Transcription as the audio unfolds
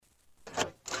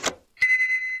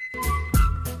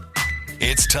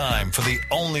It's time for the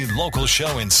only local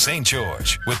show in St.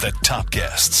 George with the top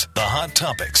guests, the hot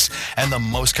topics, and the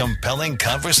most compelling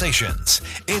conversations.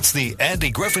 It's the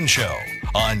Andy Griffin Show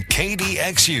on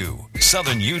KDXU,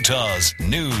 Southern Utah's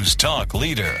news talk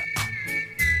leader.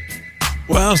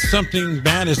 Well, something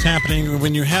bad is happening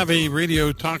when you have a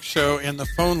radio talk show and the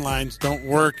phone lines don't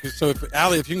work. So,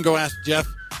 if you can go ask Jeff,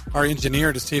 our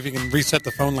engineer, to see if he can reset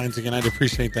the phone lines again, I'd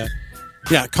appreciate that.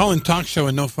 Yeah, calling talk show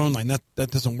and no phone line, that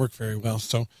doesn't work very well.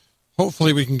 So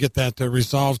hopefully we can get that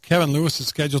resolved. Kevin Lewis is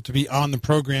scheduled to be on the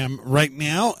program right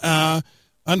now.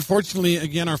 Unfortunately,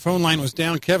 again, our phone line was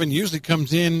down. Kevin usually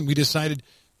comes in. We decided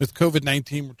with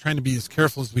COVID-19, we're trying to be as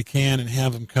careful as we can and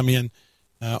have him come in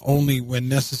only when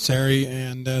necessary.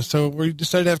 And so we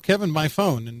decided to have Kevin by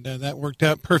phone, and that worked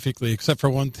out perfectly, except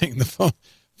for one thing, the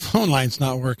phone line's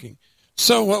not working.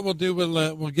 So what we'll do,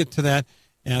 we'll get to that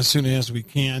as soon as we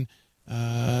can.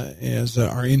 As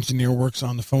our engineer works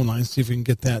on the phone line, see if we can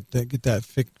get that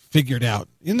figured out.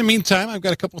 In the meantime, I've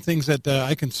got a couple of things that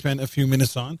I can spend a few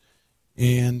minutes on,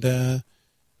 and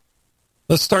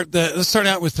let's start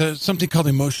out with something called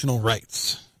emotional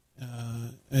rights.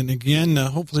 And again,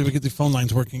 hopefully we get the phone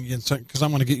lines working again, because I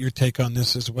want to get your take on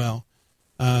this as well.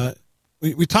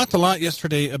 We talked a lot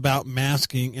yesterday about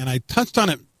masking, and I touched on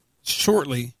it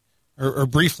shortly, or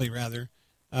briefly rather.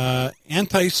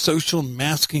 Antisocial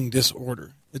masking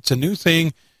disorder. It's a new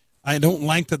thing. I don't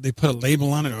like that they put a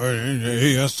label on it, or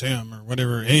ASM, or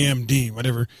whatever, AMD,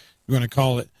 whatever you want to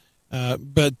call it.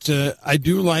 But I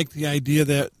do like the idea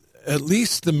that at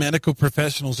least the medical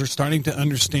professionals are starting to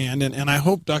understand, and I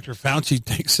hope Dr. Fauci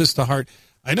takes this to heart.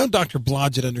 I know Dr.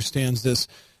 Blodgett understands this,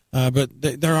 but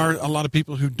there are a lot of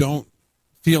people who don't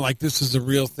feel like this is a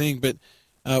real thing. But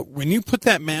when you put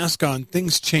that mask on,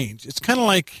 things change. It's kind of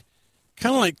like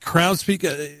crowd speak.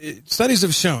 Studies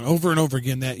have shown over and over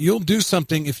again that you'll do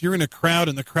something if you're in a crowd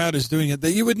and the crowd is doing it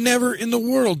that you would never in the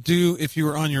world do if you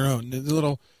were on your own. The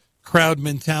little crowd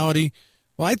mentality.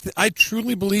 Well, I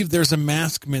truly believe there's a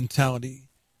mask mentality.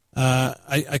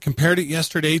 I compared it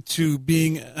yesterday to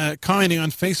being commenting on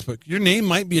Facebook. Your name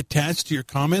might be attached to your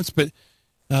comments, but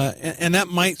and that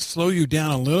might slow you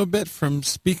down a little bit from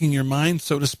speaking your mind,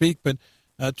 so to speak. But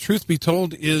truth be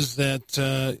told is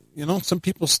that, some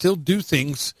people still do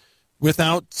things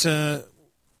without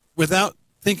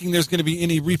thinking there's going to be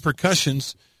any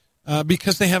repercussions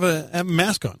because they have a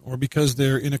mask on, or because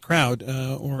they're in a crowd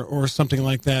or something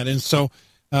like that. And so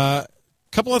a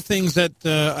couple of things that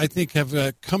I think have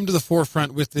come to the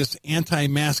forefront with this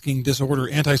anti-masking disorder,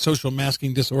 antisocial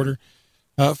masking disorder.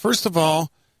 First of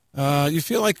all, you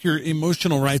feel like your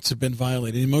emotional rights have been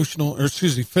violated.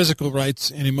 Physical rights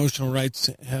and emotional rights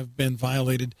have been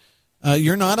violated.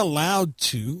 You're not allowed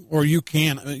to, or you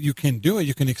can do it.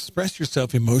 You can express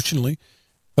yourself emotionally,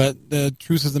 but the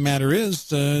truth of the matter is,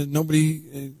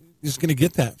 nobody is going to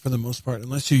get that for the most part,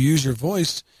 unless you use your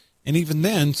voice. And even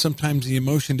then, sometimes the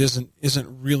emotion isn't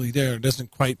really there. It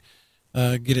doesn't quite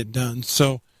get it done.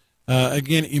 So,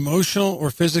 again, emotional or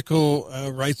physical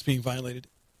rights being violated.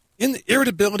 In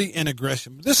irritability and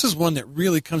aggression, this is one that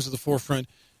really comes to the forefront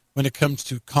when it comes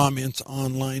to comments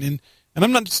online. And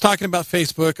I'm not just talking about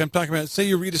Facebook. I'm talking about, say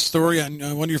you read a story on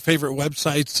one of your favorite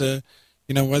websites,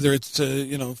 whether it's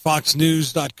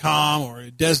foxnews.com or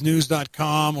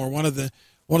desnews.com or one of the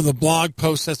blog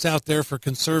posts that's out there for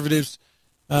conservatives.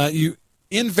 You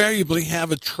invariably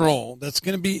have a troll that's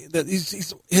going to be that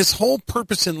his whole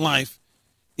purpose in life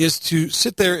is to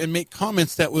sit there and make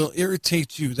comments that will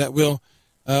irritate you, that will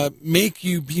make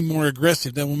you be more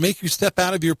aggressive, that will make you step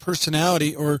out of your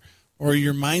personality or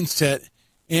your mindset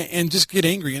and just get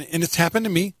angry. And it's happened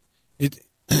to me.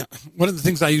 One of the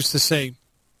things I used to say,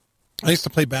 I used to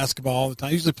play basketball all the time.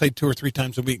 I usually played 2 or 3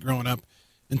 times a week growing up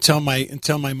until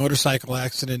my motorcycle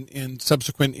accident and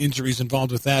subsequent injuries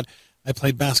involved with that. I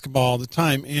played basketball all the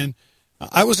time. And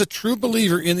I was a true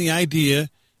believer in the idea,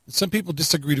 and some people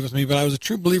disagreed with me, but I was a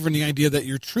true believer in the idea that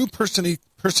your true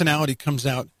personality comes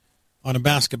out on a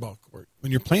basketball court.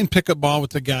 When you're playing pickup ball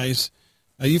with the guys,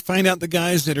 you find out the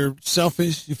guys that are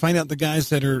selfish. You find out the guys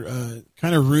that are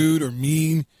kind of rude or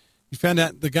mean. You find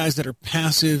out the guys that are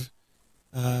passive.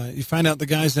 You find out the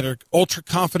guys that are ultra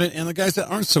confident and the guys that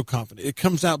aren't so confident. It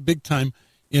comes out big time,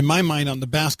 in my mind, on the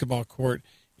basketball court.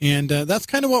 And that's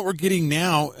kind of what we're getting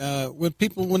now with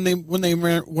people when they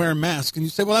wear masks. And you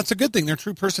say, well, that's a good thing. Their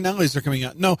true personalities are coming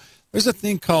out. No, there's a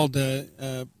thing called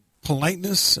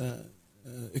politeness,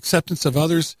 acceptance of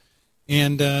others.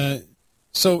 And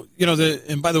so,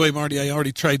 and by the way, Marty, I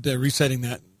already tried resetting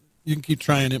that. You can keep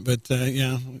trying it, but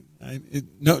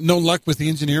no luck with the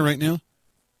engineer right now.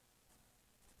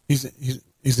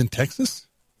 He's in Texas?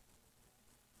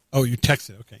 Oh, you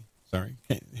texted. Okay. Sorry,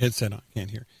 headset on, can't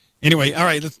hear. Anyway, all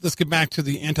right, let's get back to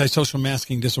the antisocial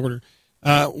masking disorder.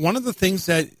 One of the things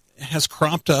that has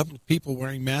cropped up with people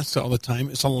wearing masks all the time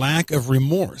is a lack of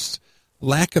remorse,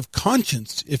 lack of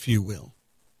conscience, if you will.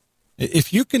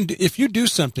 If you do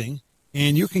something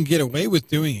and you can get away with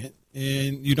doing it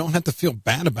and you don't have to feel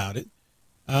bad about it,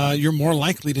 you're more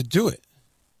likely to do it.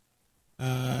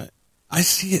 I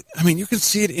see it. I mean, you can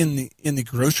see it in the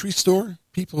grocery store.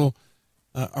 People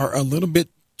are a little bit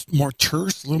more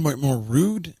terse, a little bit more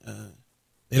rude.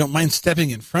 They don't mind stepping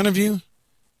in front of you.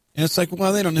 And it's like,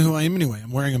 well, they don't know who I am anyway.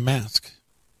 I'm wearing a mask.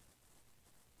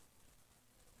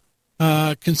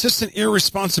 Consistent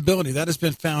irresponsibility. That has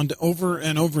been found over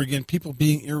and over again. People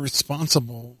being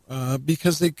irresponsible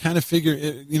because they kind of figure,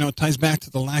 it ties back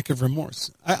to the lack of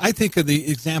remorse. I think of the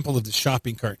example of the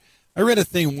shopping cart. I read a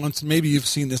thing once, maybe you've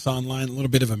seen this online, a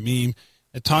little bit of a meme.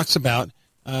 It talks about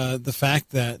the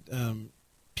fact that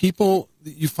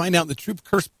you find out the true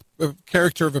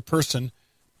character of a person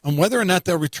on whether or not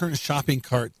they'll return a shopping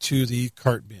cart to the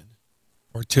cart bin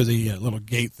or to the little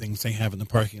gate things they have in the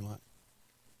parking lot.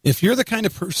 If you're the kind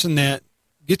of person that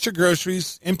gets your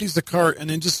groceries, empties the cart,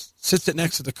 and then just sits it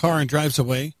next to the car and drives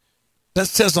away, that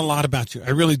says a lot about you.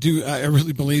 I really do. I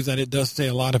really believe that it does say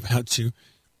a lot about you.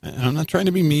 I'm not trying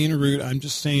to be mean or rude. I'm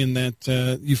just saying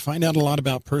that you find out a lot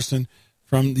about a person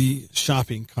from the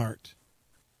shopping cart.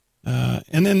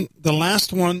 And then the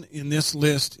last one in this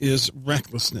list is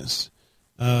recklessness.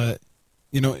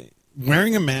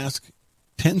 Wearing a mask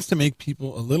tends to make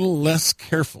people a little less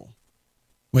careful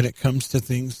when it comes to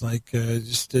things like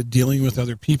just dealing with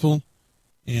other people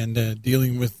and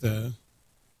dealing with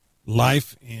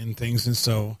life and things. And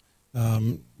so,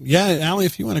 Allie,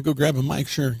 if you want to go grab a mic,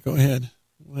 sure, go ahead.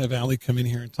 We'll have Allie come in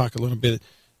here and talk a little bit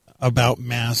about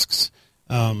masks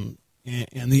and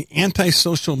the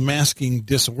antisocial masking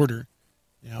disorder.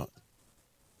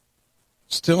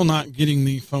 Still not getting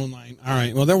the phone line. All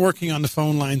right. Well, they're working on the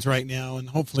phone lines right now, and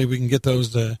hopefully we can get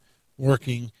those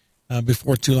working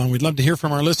before too long. We'd love to hear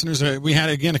from our listeners. We had,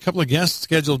 again, a couple of guests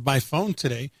scheduled by phone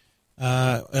today.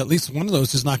 At least one of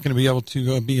those is not going to be able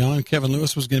to be on. Kevin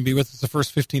Lewis was going to be with us the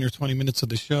first 15 or 20 minutes of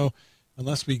the show.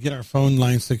 Unless we get our phone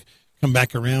lines to come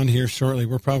back around here shortly,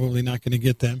 we're probably not going to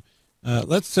get them.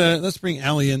 Let's bring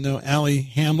Allie in, though. Allie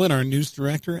Hamlin, our news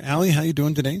director. Allie, how you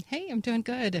doing today? Hey, I'm doing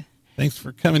good. Thanks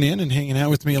for coming in and hanging out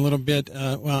with me a little bit.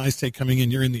 Well, I say coming in,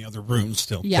 you're in the other room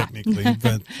still, technically.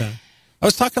 But I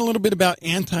was talking a little bit about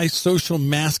antisocial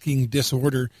masking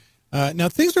disorder. Now,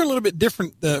 things are a little bit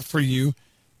different for you.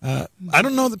 I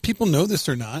don't know that people know this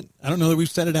or not. I don't know that we've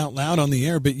said it out loud on the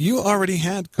air, but you already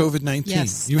had COVID-19.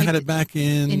 Yes, you had it back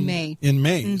in May.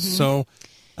 Mm-hmm. So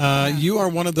you are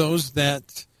one of those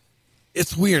that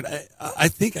it's weird. I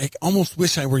think I almost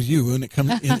wish I were you when it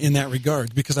comes in that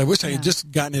regard, because I wish I had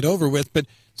just gotten it over with. But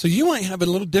so you might have a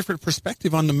little different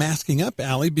perspective on the masking up,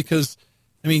 Allie, because,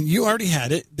 I mean, you already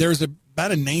had it. There's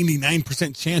about a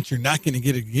 99% chance you're not going to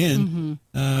get it again.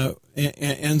 Mm-hmm.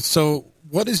 And so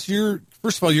what is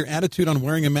first of all, your attitude on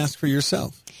wearing a mask for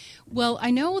yourself? Well,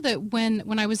 I know that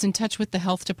when I was in touch with the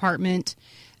health department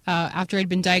after I'd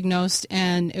been diagnosed,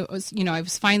 and it was, I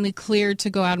was finally cleared to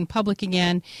go out in public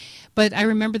again, but I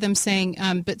remember them saying,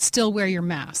 but still wear your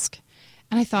mask.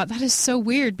 And I thought, that is so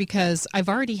weird, because I've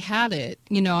already had it.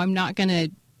 I'm not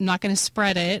gonna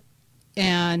spread it.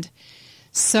 And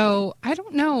so I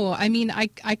don't know. I mean, I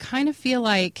kind of feel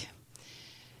like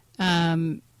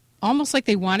almost like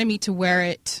they wanted me to wear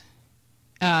it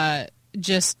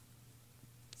just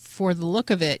for the look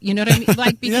of it. You know what I mean?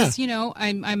 Like, because,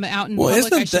 I'm out in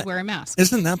public, I should wear a mask.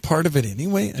 Isn't that part of it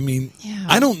anyway? I mean,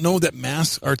 I don't know that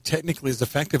masks are technically as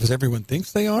effective as everyone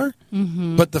thinks they are,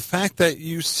 but the fact that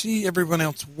you see everyone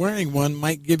else wearing one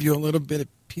might give you a little bit of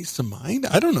peace of mind.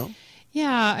 I don't know.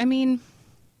 Yeah, I mean,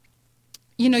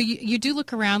 you do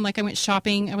look around. Like, I went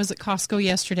shopping. I was at Costco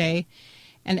yesterday,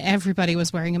 and everybody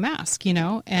was wearing a mask,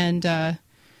 and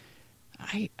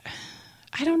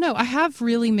I don't know. I have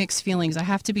really mixed feelings. I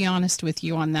have to be honest with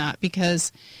you on that,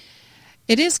 because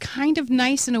it is kind of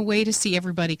nice in a way to see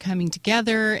everybody coming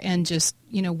together and just,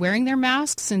 wearing their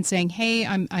masks and saying, hey,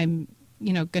 I'm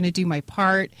going to do my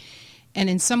part. And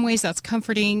in some ways that's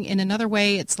comforting. In another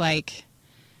way, it's like,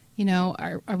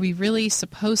 are we really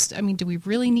supposed to, do we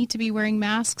really need to be wearing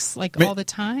masks all the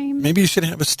time? Maybe you should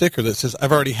have a sticker that says,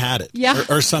 I've already had it. Yeah.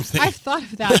 Or something. I've thought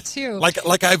of that too.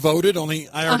 like I voted, only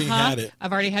I already had it.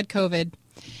 I've already had COVID.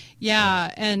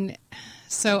 Yeah. And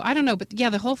so I don't know, but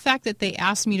the whole fact that they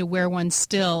asked me to wear one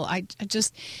still, I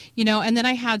just, and then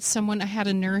I had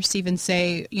a nurse even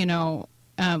say,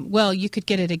 well, you could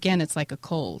get it again. It's like a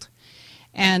cold.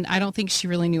 And I don't think she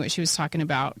really knew what she was talking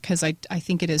about, because I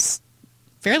think it is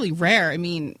fairly rare. I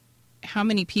mean, how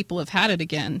many people have had it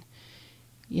again,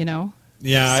 Yeah,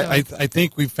 So, I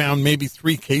think we found maybe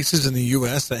 3 cases in the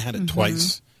U.S. that had it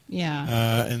twice.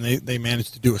 yeah. And they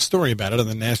managed to do a story about it on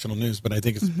the national news, but I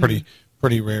think it's a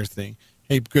pretty rare thing.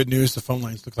 Hey, good news. The phone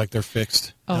lines look like they're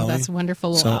fixed. Oh, Ellie. that's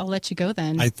wonderful. So I'll let you go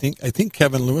then. I think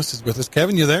Kevin Lewis is with us.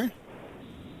 Kevin, you there?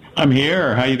 I'm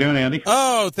here. How you doing, Andy?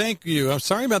 Oh, thank you. I'm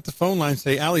sorry about the phone lines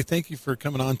today. Allie, thank you for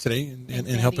coming on today and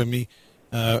helping me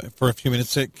for a few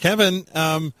minutes. Kevin,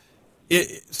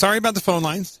 sorry about the phone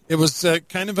lines. It was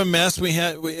kind of a mess.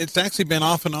 It's actually been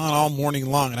off and on all morning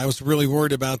long, and I was really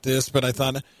worried about this, but I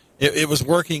thought it was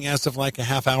working as of like a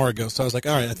half hour ago. So I was like,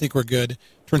 all right, I think we're good.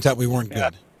 Turns out we weren't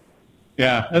good.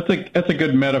 Yeah, that's a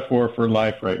good metaphor for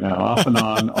life right now. Off and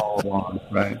on, all along,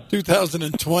 right?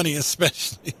 2020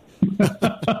 especially.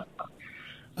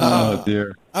 Oh,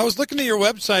 dear. I was looking at your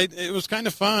website. It was kind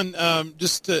of fun. I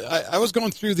was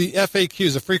going through the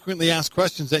FAQs, the frequently asked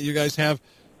questions that you guys have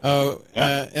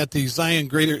at the Zion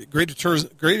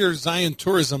Greater Zion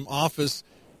Tourism Office.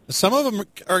 Some of them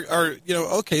are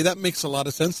okay, that makes a lot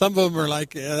of sense. Some of them are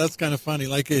like, yeah, that's kind of funny.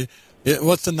 Like,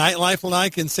 what's the nightlife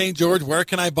like in St. George? Where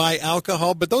can I buy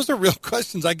alcohol? But those are real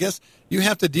questions, I guess, you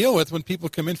have to deal with when people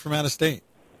come in from out of state.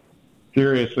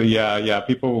 Seriously, yeah.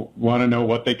 People want to know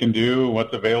what they can do,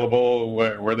 what's available,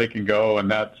 where they can go, and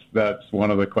that's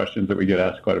one of the questions that we get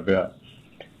asked quite a bit.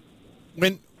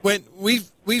 When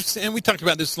we've and we talked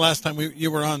about this last time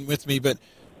you were on with me, but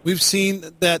we've seen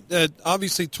that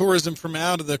obviously tourism from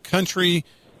out of the country,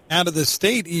 out of the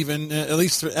state, even at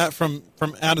least from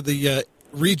out of the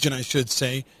region, I should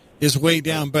say, is way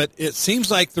down. But it seems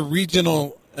like the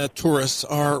regional tourists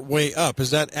are way up.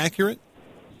 Is that accurate?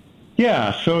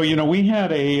 Yeah. So we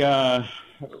had a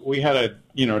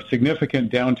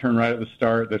significant downturn right at the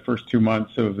start. The first 2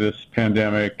 months of this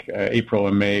pandemic, April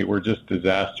and May, were just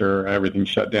disaster. Everything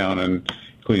shut down, and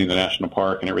including the national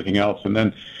park and everything else. And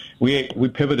then we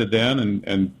pivoted then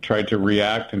and tried to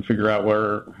react and figure out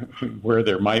where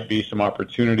there might be some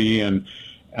opportunity. And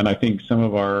I think some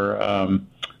of our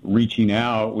reaching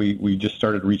out, we just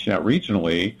started reaching out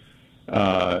regionally,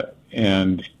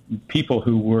 and people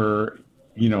who were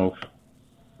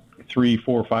 3,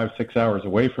 4, 5, 6 hours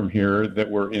away from here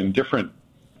that were in different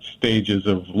stages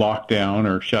of lockdown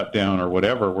or shutdown or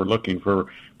whatever were looking for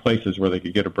places where they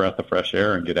could get a breath of fresh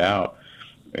air and get out.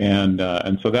 And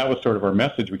so that was sort of our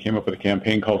message. We came up with a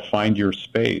campaign called Find Your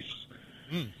Space,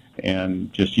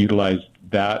 and just utilized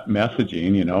that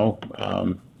messaging,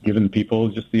 giving people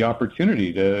just the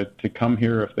opportunity to come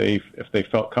here if they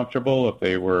felt comfortable, if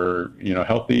they were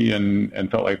healthy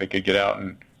and felt like they could get out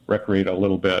and recreate a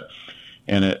little bit.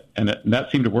 And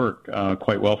that seemed to work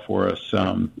quite well for us.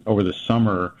 Over the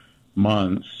summer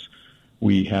months,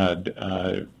 we had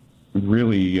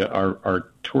really our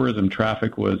tourism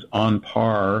traffic was on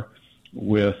par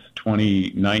with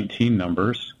 2019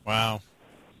 numbers. Wow.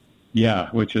 Yeah,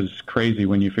 which is crazy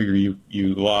when you figure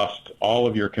you lost all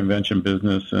of your convention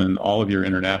business and all of your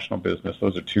international business.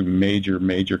 Those are 2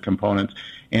 major components,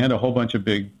 and a whole bunch of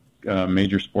big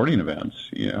major sporting events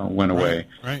went away.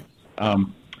 Right.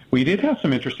 We did have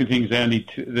some interesting things, Andy,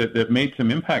 that made some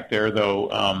impact there,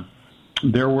 though.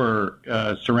 There were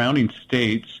surrounding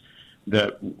states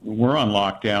that were on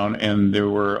lockdown, and there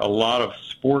were a lot of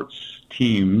sports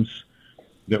teams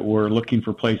that were looking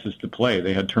for places to play.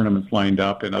 They had tournaments lined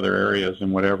up in other areas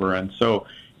and whatever. And so,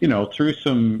 through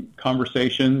some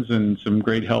conversations and some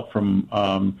great help from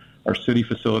our city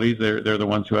facilities, they're the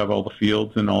ones who have all the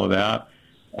fields and all of that.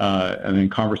 And in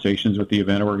conversations with the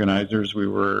event organizers, we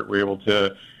were able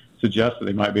to suggest that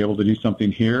they might be able to do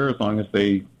something here as long as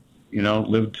they,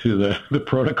 lived to the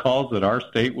protocols that our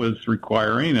state was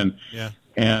requiring.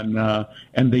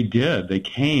 And they did. They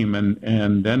came,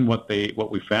 and then what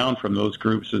we found from those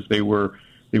groups is they were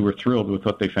thrilled with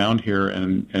what they found here,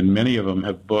 and many of them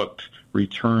have booked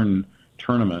return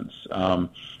tournaments.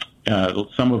 Some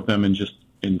of them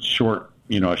in short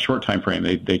a short time frame.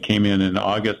 They came in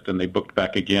August, and they booked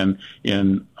back again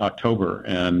in October,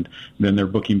 and then they're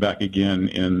booking back again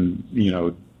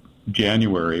in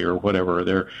January or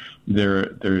whatever.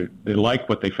 They like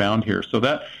what they found here. So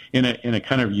that in a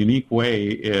kind of unique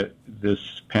way,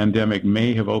 this pandemic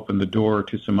may have opened the door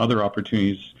to some other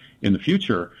opportunities in the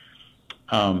future.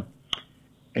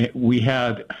 We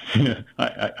had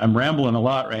I'm rambling a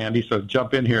lot, Randy, so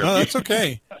jump in here. Oh, that's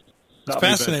okay. It's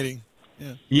fascinating.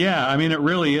 Yeah, I mean, it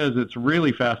really is. It's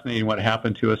really fascinating what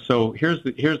happened to us. So here's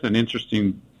an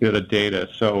interesting bit of data.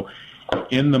 So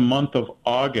in the month of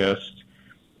August,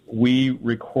 we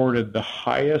recorded the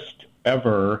highest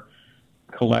ever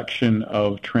collection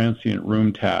of transient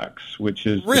room tax, which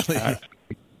is really?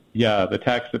 the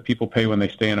tax that people pay when they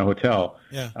stay in a hotel.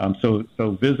 Yeah. So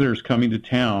visitors coming to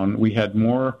town, we had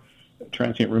more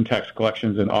transient room tax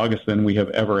collections in August than we have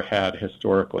ever had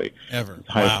historically.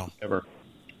 Wow. Ever.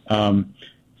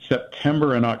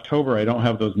 September and October, I don't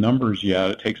have those numbers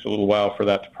yet. It takes a little while for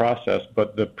that to process,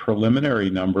 but the preliminary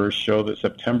numbers show that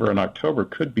September and October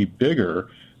could be bigger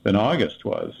than August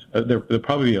was. They're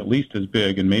probably at least as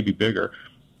big and maybe bigger.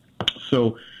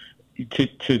 So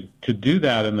to do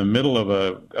that in the middle of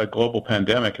a global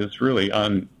pandemic is really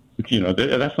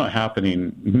that's not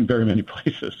happening in very many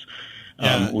places.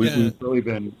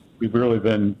 We've really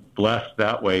been blessed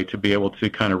that way to be able to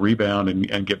kind of rebound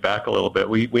and get back a little bit.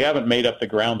 We haven't made up the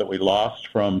ground that we lost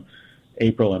from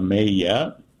April and May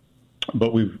yet,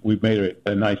 but we've made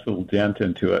a nice little dent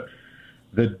into it.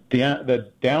 The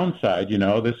downside,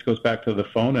 this goes back to the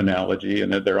phone analogy,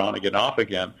 and that they're on again, off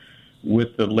again.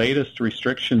 With the latest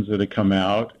restrictions that have come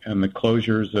out and the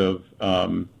closures of,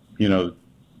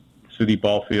 city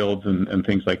ball fields and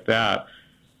things like that,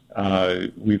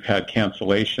 we've had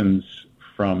cancellations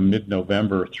from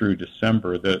mid-November through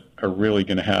December that are really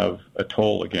going to have a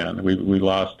toll again. We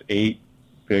lost 8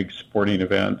 big sporting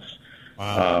events.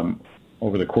 Wow.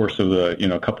 Over the course of the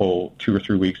 2 or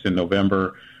 3 weeks in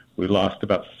November. We lost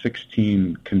about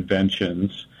 16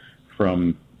 conventions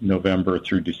from November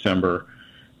through December.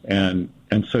 And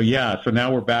so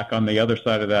now we're back on the other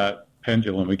side of that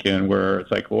pendulum again, where it's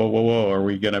like, whoa, are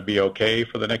we going to be okay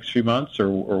for the next few months, or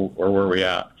where are we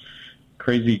at?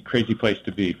 Crazy place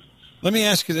to be. Let me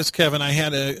ask you this, Kevin. I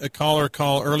had a caller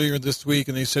call earlier this week,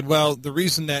 and they said, well, the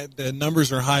reason that the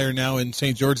numbers are higher now in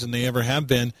St. George than they ever have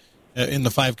been in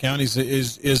the 5 counties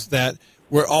is that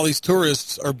where all these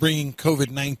tourists are bringing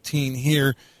COVID-19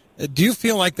 here. Do you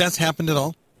feel like that's happened at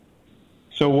all?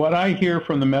 So what I hear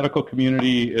from the medical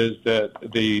community is that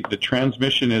the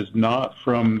transmission is not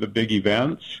from the big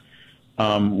events.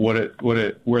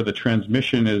 Where the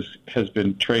transmission has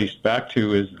been traced back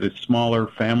to is the smaller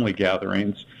family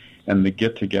gatherings and the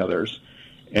get-togethers,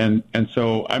 and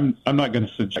so I'm not going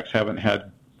to suggest haven't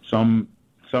had some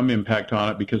impact on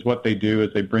it, because what they do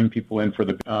is they bring people in for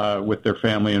with their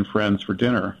family and friends for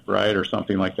dinner, right, or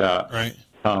something like that. Right.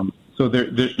 So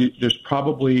there's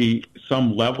probably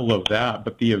some level of that,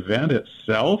 but the event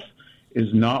itself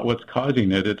is not what's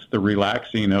causing it. It's the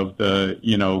relaxing of the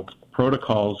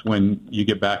protocols when you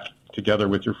get back together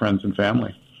with your friends and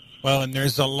family. Well, and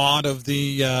there's a lot of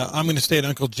the I'm going to stay at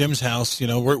Uncle Jim's house.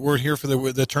 We're here for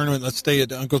the tournament. Let's stay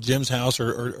at Uncle Jim's house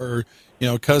or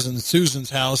cousin Susan's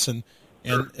house, and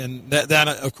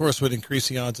that of course would increase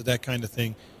the odds of that kind of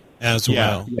thing as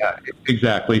well. Yeah,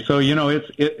 exactly. So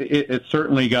it's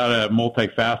certainly got a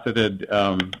multifaceted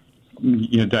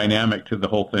dynamic to the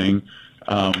whole thing.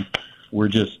 We're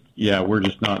just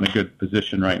not in a good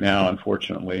position right now,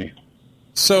 unfortunately.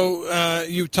 So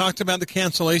you talked about the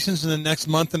cancellations in the next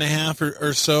month and a half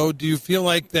or so. Do you feel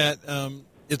like that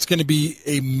it's going to be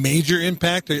a major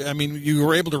impact? I mean, you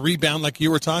were able to rebound like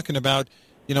you were talking about.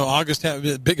 August had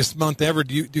the biggest month ever.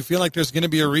 Do you feel like there's going to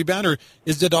be a rebound, or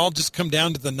is it all just come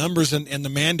down to the numbers and the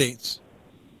mandates?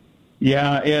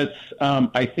 Yeah, it's.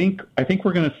 I think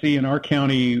we're going to see in our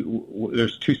county.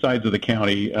 There's 2 sides of the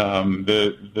county.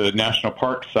 The national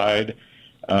park side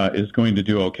is going to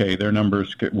do okay. Their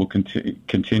numbers will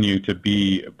continue to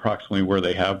be approximately where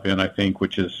they have been, I think,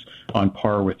 which is on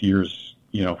par with years,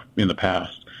 in the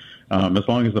past. As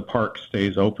long as the park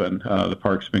stays open, the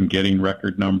park's been getting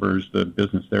record numbers. The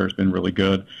business there has been really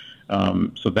good.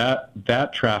 So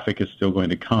that traffic is still going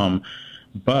to come.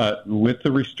 But with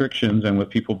the restrictions and with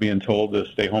people being told to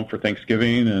stay home for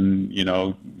Thanksgiving and,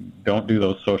 don't do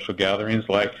those social gatherings,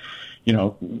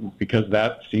 because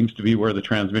that seems to be where the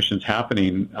transmission's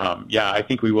happening. I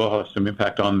think we will have some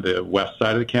impact on the west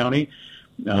side of the county.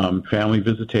 Family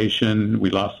visitation,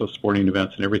 we lost those sporting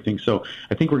events and everything. So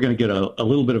I think we're going to get a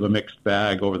little bit of a mixed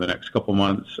bag over the next couple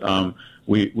months.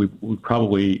 We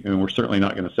probably, and we're certainly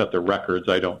not going to set the records,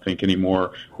 I don't think,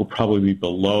 anymore. We'll probably be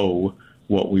below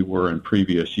what we were in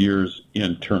previous years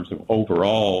in terms of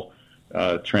overall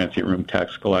transient room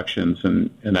tax collections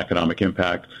and economic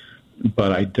impact.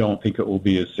 But I don't think it will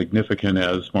be as significant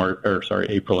as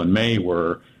April and May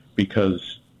were,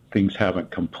 because things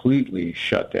haven't completely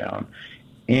shut down.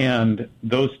 And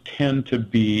those tend to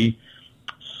be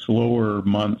slower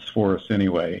months for us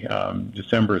anyway.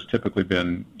 December has typically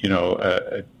been,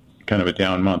 a kind of a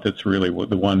down month. It's really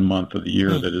the one month of the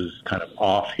year that is kind of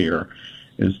off here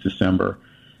is December.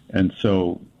 And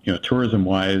so,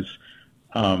 tourism-wise,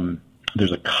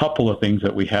 there's a couple of things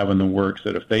that we have in the works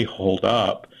that if they hold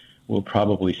up, we'll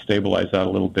probably stabilize that a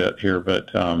little bit here.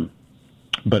 But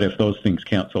if those things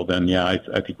cancel, then I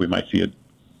think we might see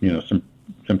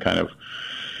some kind of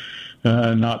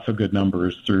Not so good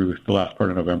numbers through the last part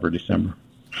of November, December.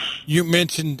 You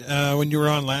mentioned when you were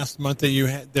on last month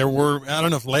that there were, I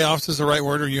don't know if layoffs is the right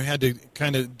word, or you had to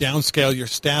kind of downscale your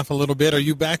staff a little bit. Are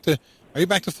you back to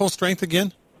full strength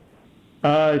again?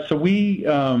 So we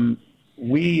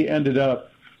ended up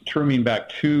trimming back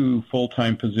 2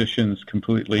 full-time positions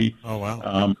completely. Oh, wow.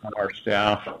 On our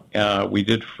staff. We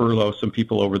did furlough some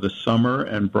people over the summer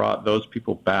and brought those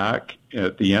people back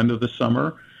at the end of the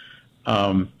summer.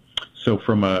 So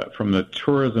from the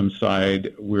tourism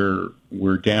side,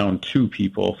 we're down 2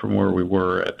 people from where we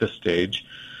were at this stage.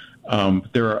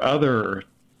 There are other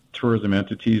tourism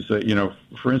entities that,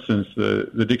 for instance,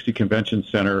 the Dixie Convention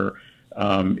Center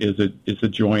is a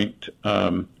joint,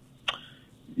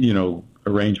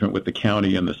 arrangement with the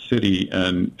county and the city,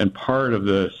 and part of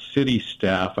the city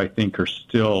staff, I think, are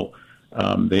still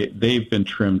they've been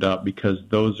trimmed up because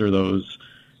those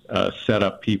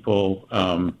setup people,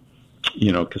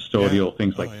 custodial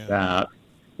things like that.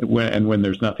 When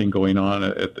there's nothing going on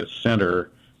at the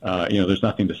center, there's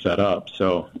nothing to set up.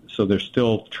 So they're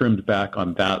still trimmed back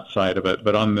on that side of it.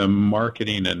 But on the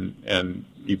marketing and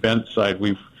event side,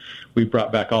 we've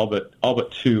brought back all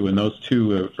but 2, and those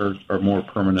 2 are more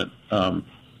permanent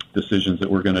decisions that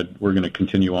we're gonna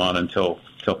continue on until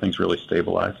things really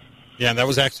stabilize. Yeah, and that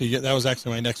was actually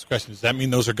my next question. Does that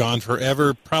mean those are gone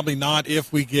forever? Probably not,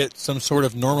 if we get some sort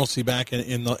of normalcy back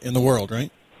in the world,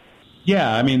 right?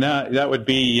 Yeah, I mean that would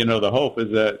be the hope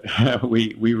is that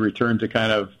we return to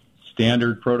kind of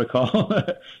standard protocol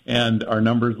and our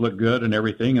numbers look good and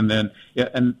everything,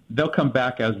 and they'll come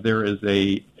back as there is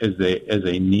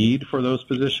a need for those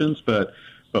positions, but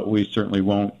we certainly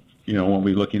won't be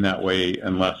looking that way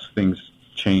unless things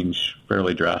change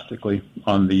fairly drastically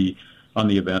on the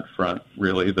event front,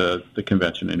 really the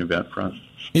convention and event front.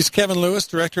 He's Kevin Lewis,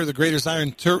 director of the Greater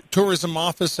Zion Tourism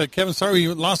Office. Kevin, sorry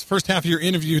you lost the first half of your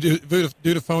interview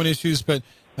due to phone issues, but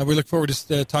we look forward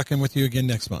to talking with you again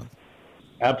next month.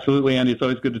 Absolutely, Andy. It's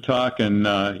always good to talk, and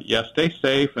stay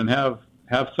safe and have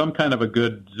some kind of a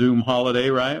good Zoom holiday,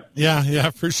 right? Yeah,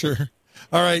 for sure.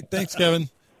 All right, thanks, Kevin.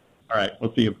 All right,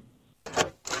 we'll see you.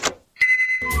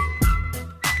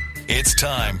 It's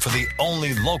time for the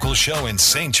only local show in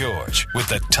St. George with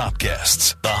the top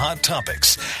guests, the hot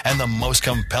topics, and the most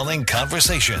compelling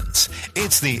conversations.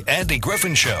 It's the Andy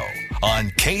Griffin Show on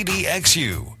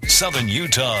KDXU, Southern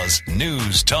Utah's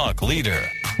news talk leader.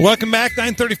 Welcome back,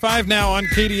 9:35 now on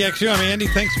KDXU. I'm Andy.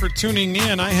 Thanks for tuning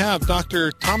in. I have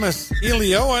Dr. Thomas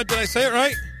Ylioja. Did I say it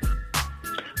right?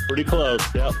 Pretty close,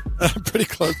 yeah. Pretty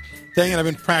close. Dang it, I've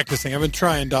been practicing. I've been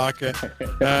trying, Doc.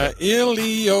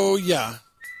 Ylioja.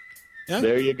 Yeah?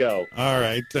 There you go. All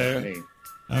right.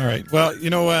 All right. Well,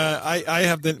 I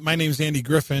have my name's Andy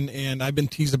Griffin, and I've been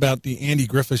teased about the Andy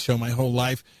Griffin Show my whole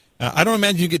life. I don't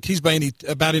imagine you get teased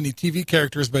about any TV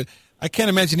characters, but I can't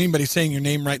imagine anybody saying your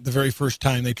name right the very first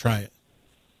time they try it.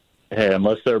 Hey,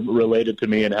 unless they're related to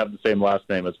me and have the same last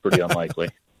name, it's pretty unlikely.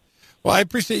 Well, I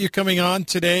appreciate you coming on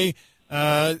today.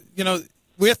 With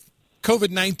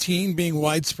COVID-19 being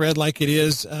widespread like it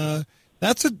is,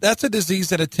 that's a disease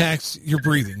that attacks your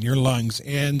breathing, your lungs.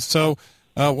 And so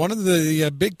one of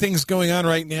the big things going on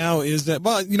right now is that,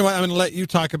 well, you know what, I'm going to let you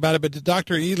talk about it, but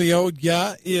Dr.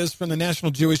 Ylioja is from the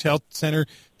National Jewish Health Center.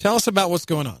 Tell us about what's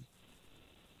going on.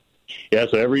 Yeah,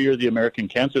 so every year the American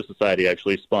Cancer Society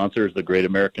actually sponsors the Great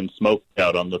American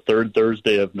Smokeout on the third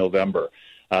Thursday of November.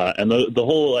 And the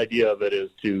whole idea of it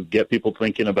is to get people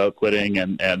thinking about quitting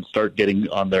and start getting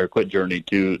on their quit journey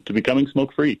to becoming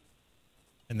smoke-free.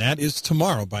 And that is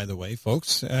tomorrow, by the way,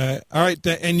 folks. All right,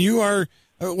 and you are,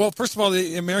 well, first of all,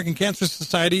 the American Cancer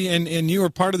Society, and you are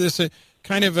part of this,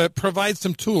 kind of provides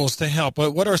some tools to help.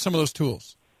 What are some of those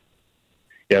tools?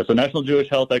 Yeah, so National Jewish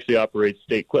Health actually operates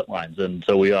state quit lines, and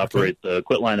so we operate the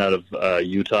quit line out of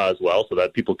Utah as well, so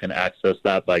that people can access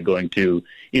that by going to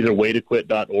either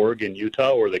waytoquit.org in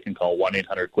Utah, or they can call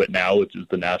 1-800-QUIT-NOW, which is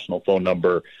the national phone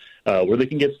number where they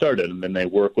can get started. And then they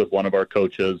work with one of our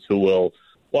coaches who will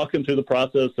walk them through the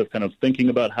process of kind of thinking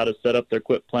about how to set up their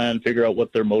quit plan, figure out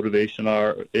what their motivation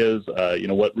is,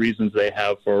 what reasons they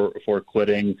have for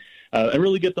quitting, and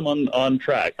really get them on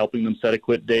track, helping them set a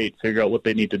quit date, figure out what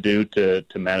they need to do to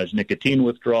manage nicotine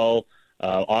withdrawal.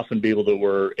 Often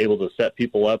we're able to set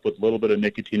people up with a little bit of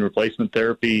nicotine replacement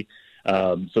therapy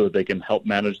so that they can help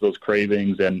manage those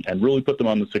cravings and really put them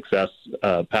on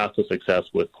the path to success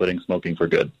with quitting smoking for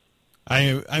good.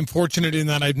 I'm fortunate in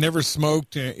that I've never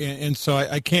smoked, and so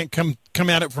I can't come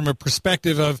at it from a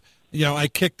perspective of, I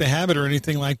kicked the habit or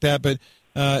anything like that, but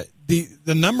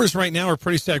the numbers right now are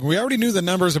pretty staggering. We already knew the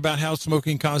numbers about how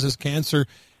smoking causes cancer,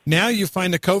 Now you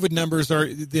find the COVID numbers are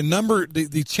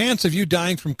the chance of you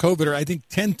dying from COVID are, I think,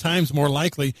 10 times more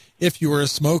likely if you were a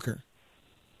smoker.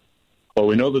 Well,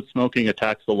 we know that smoking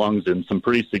attacks the lungs in some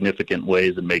pretty significant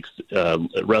ways and makes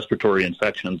respiratory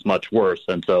infections much worse.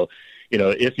 And so,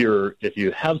 if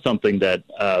you have something that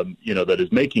that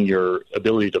is making your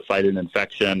ability to fight an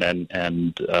infection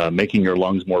and making your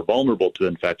lungs more vulnerable to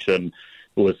infection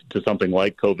to something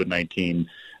like COVID-19,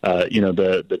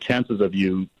 the chances of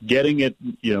you getting it,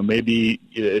 maybe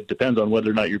it depends on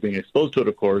whether or not you're being exposed to it,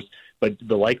 of course, but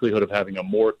the likelihood of having a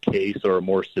more case or a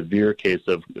more severe case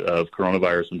of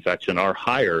coronavirus infection are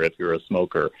higher if you're a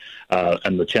smoker,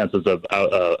 and the chances of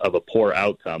a poor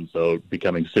outcome, so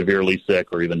becoming severely sick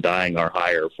or even dying, are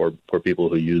higher for people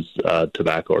who use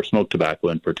tobacco or smoke tobacco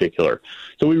in particular.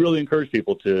 So we really encourage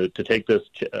people to take this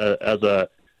as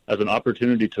an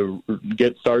opportunity to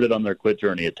get started on their quit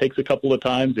journey. It takes a couple of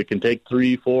times. It can take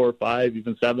 3, 4, 5,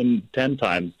 even 7, 10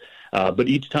 times. But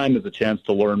each time is a chance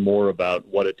to learn more about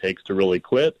what it takes to really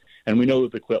quit. And we know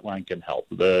that the quit line can help.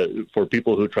 For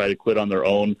people who try to quit on their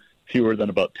own, fewer than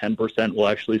about 10% will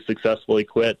actually successfully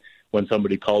quit. When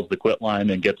somebody calls the quit line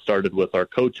and gets started with our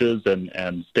coaches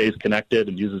and stays connected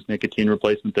and uses nicotine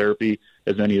replacement therapy,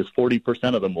 as many as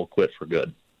 40% of them will quit for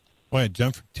good. Boy, it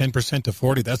jumped from 10% to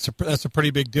 40. That's a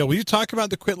pretty big deal. Will you talk about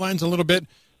the quit lines a little bit?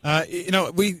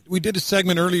 We did a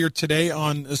segment earlier today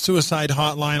on a suicide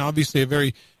hotline, obviously a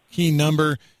very key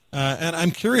number. And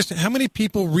I'm curious, how many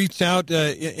people reach out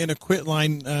in a quit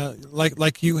line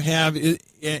like you have?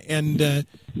 And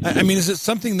is it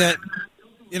something that,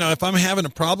 if I'm having a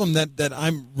problem that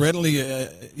I'm readily,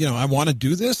 I want to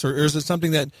do this, or is it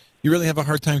something that you really have a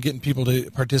hard time getting people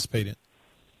to participate in?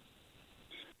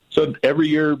 So every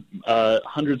year,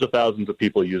 hundreds of thousands of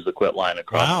people use the quit line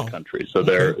across the country. So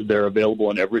they're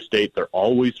available in every state. They're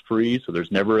always free. So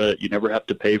there's you never have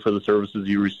to pay for the services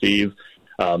you receive.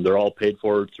 They're all paid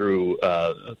for through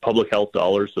public health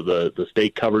dollars. So the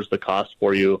state covers the cost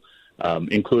for you,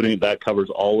 including that covers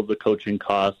all of the coaching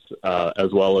costs,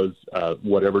 as well as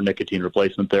whatever nicotine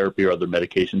replacement therapy or other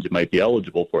medications you might be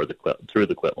eligible for through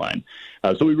the quit line.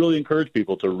 So we really encourage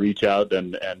people to reach out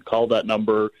and call that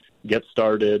number. Get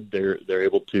started. They're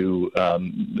able to,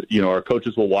 our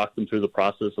coaches will walk them through the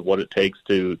process of what it takes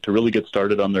to really get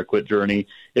started on their quit journey.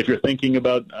 If you're thinking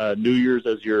about New Year's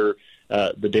as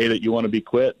the day that you want to be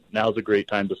quit, now's a great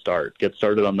time to start. Get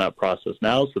started on that process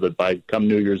now, so that by come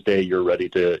New Year's Day,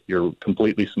 you're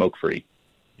completely smoke free.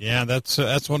 Yeah, that's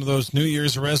one of those New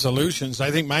Year's resolutions.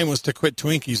 I think mine was to quit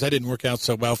Twinkies. That didn't work out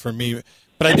so well for me,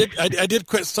 but I did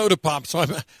quit soda pop, so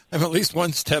I'm at least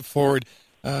one step forward.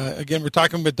 Again, we're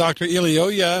talking with Dr.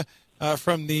 Ylioja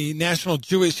from the National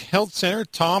Jewish Health Center.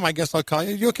 Tom, I guess I'll call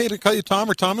you. Are you okay to call you Tom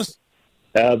or Thomas?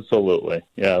 Absolutely.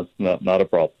 Yeah, not a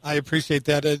problem. I appreciate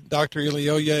that. Dr.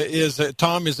 Ylioja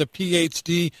Tom is a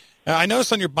PhD. I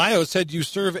noticed on your bio it said you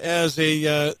serve as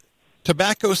a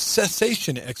tobacco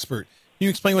cessation expert. Can you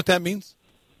explain what that means?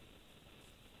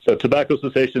 So tobacco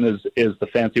cessation is the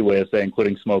fancy way of saying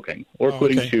quitting smoking or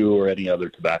quitting chew or any other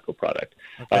tobacco product.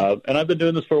 Okay. And I've been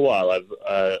doing this for a while.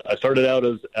 I started out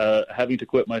as having to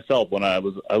quit myself when I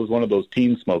was one of those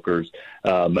teen smokers.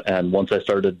 And once I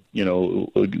started,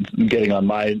 getting on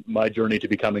my journey to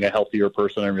becoming a healthier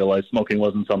person, I realized smoking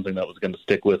wasn't something that was going to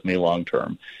stick with me long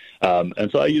term. And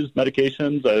so I used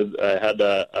medications. I had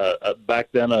back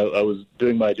then I was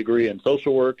doing my degree in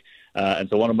social work. And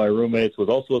so one of my roommates was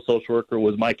also a social worker,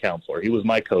 was my counselor. He was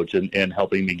my coach in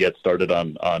helping me get started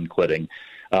on quitting.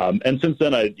 And since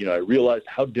then, I realized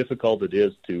how difficult it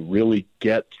is to really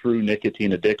get through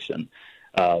nicotine addiction.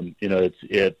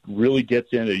 It really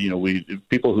gets in.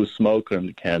 People who smoke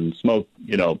can smoke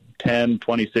 10,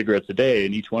 20 cigarettes a day,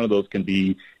 and each one of those can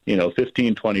be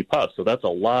 15, 20 puffs. So that's a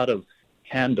lot of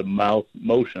hand-to-mouth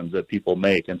motions that people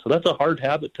make, and so that's a hard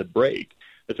habit to break,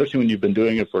 especially when you've been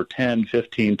doing it for 10,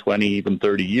 15, 20, even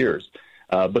 30 years.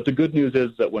 But the good news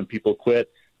is that when people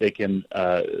quit, they can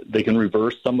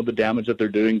reverse some of the damage that they're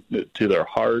doing to their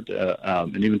heart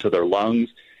and even to their lungs.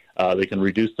 They can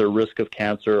reduce their risk of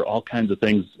cancer, all kinds of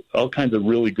things, all kinds of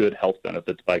really good health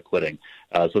benefits by quitting.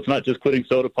 So it's not just quitting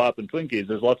soda pop and Twinkies.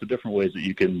 There's lots of different ways that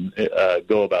you can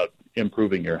go about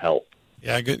improving your health.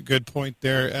 Yeah, good point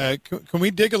there. Can we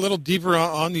dig a little deeper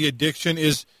on the addiction?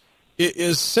 Is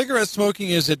cigarette smoking,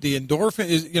 is it the endorphin?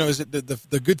 Is it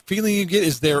the good feeling you get?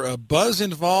 Is there a buzz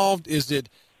involved? Is it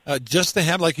just the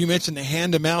habit, like you mentioned, the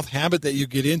hand-to-mouth habit that you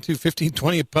get into, 15,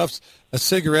 20 puffs a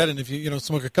cigarette, and if you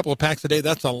smoke a couple of packs a day,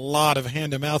 that's a lot of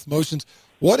hand-to-mouth motions.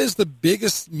 What is the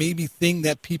biggest maybe thing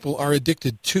that people are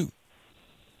addicted to?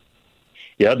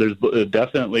 Yeah, there's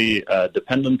definitely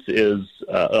dependence is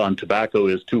on tobacco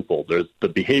is twofold. There's the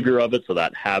behavior of it, so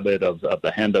that habit of the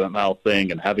hand-to-mouth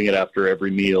thing and having it after every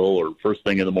meal or first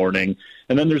thing in the morning.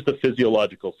 And then there's the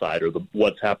physiological side, or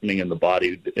what's happening in the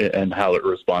body and how it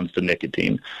responds to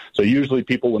nicotine. So usually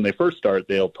people, when they first start,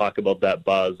 they'll talk about that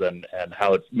buzz and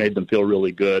how it made them feel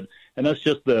really good. And that's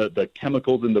just the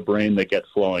chemicals in the brain that get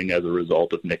flowing as a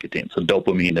result of nicotine. So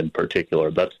dopamine in particular,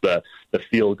 that's the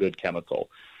feel-good chemical.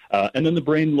 And then the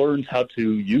brain learns how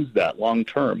to use that long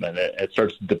term, and it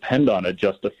starts to depend on it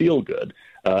just to feel good.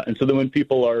 And so then when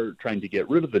people are trying to get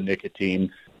rid of the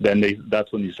nicotine, then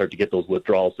that's when you start to get those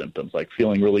withdrawal symptoms, like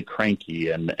feeling really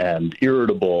cranky and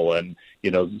irritable. And,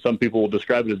 some people will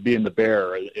describe it as being the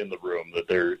bear in the room, that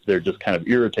they're just kind of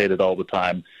irritated all the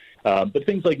time. But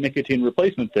things like nicotine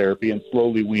replacement therapy and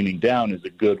slowly weaning down is a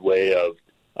good way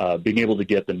of being able to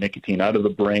get the nicotine out of the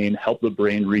brain, help the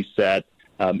brain reset,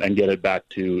 and get it back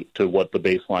to what the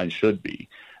baseline should be.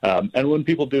 And when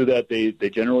people do that, they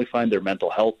generally find their mental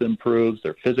health improves,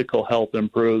 their physical health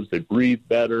improves, they breathe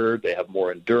better, they have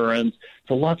more endurance.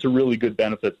 So lots of really good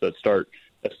benefits that start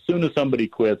as soon as somebody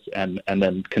quits and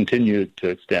then continue to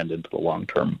extend into the long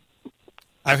term.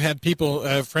 I've had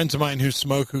people, friends of mine who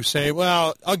smoke, who say,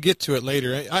 well, I'll get to it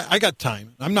later. I got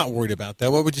time. I'm not worried about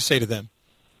that. What would you say to them?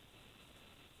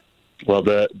 Well,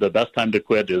 the best time to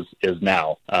quit is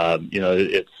now.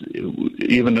 It's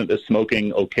even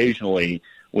smoking occasionally,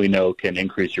 we know, can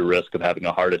increase your risk of having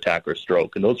a heart attack or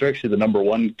stroke, and those are actually the number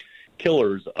one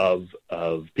killers of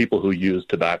people who use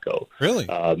tobacco. Really?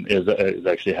 Is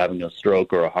actually having a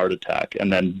stroke or a heart attack,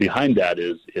 and then behind that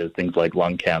is things like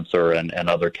lung cancer and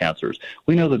other cancers.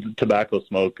 We know that the tobacco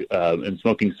smoke and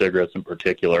smoking cigarettes in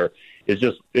particular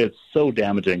it's so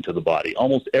damaging to the body.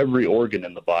 Almost every organ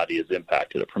in the body is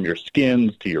impacted, from your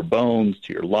skins to your bones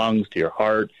to your lungs to your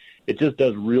heart. It just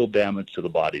does real damage to the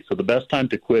body. So the best time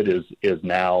to quit is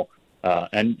now.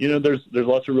 And there's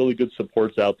lots of really good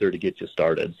supports out there to get you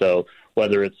started. So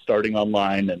whether it's starting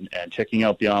online and checking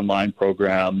out the online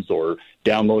programs or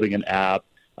downloading an app,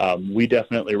 we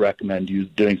definitely recommend you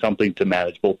doing something to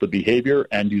manage both the behavior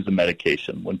and use a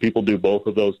medication. When people do both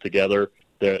of those together,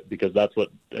 because that's what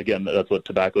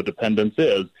tobacco dependence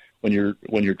is. When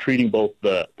you're treating both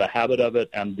the habit of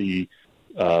it and the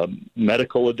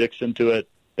medical addiction to it,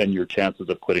 then your chances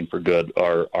of quitting for good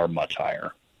are much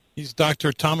higher. He's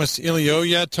Dr. Thomas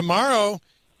Ylioja. Tomorrow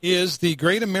is the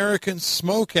Great American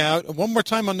Smokeout. One more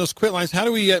time on those quit lines. How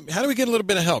do we get a little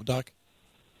bit of help, Doc?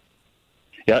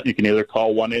 Yeah, you can either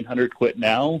call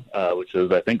 1-800-QUIT-NOW, which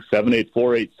is, I think,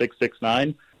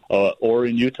 784-8669, or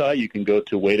in Utah, you can go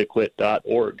to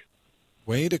waytoquit.org.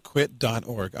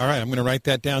 Waytoquit.org. All right, I'm going to write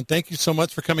that down. Thank you so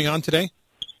much for coming on today.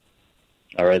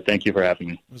 All right, thank you for having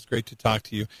me. It was great to talk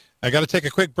to you. I got to take a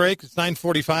quick break. It's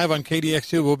 9:45 on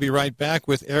KDXU. We'll be right back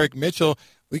with Erik Mitchell.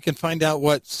 We can find out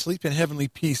what sleep in heavenly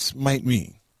peace might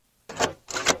mean.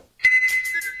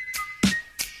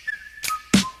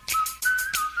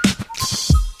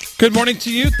 Good morning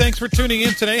to you. Thanks for tuning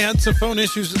in today. Had some phone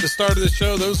issues at the start of the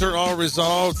show. Those are all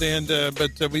resolved,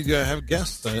 but we have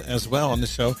guests as well on the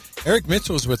show. Erik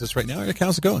Mitchell is with us right now. Erik,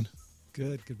 how's it going?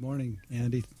 Good. Good morning,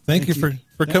 Andy. Thank you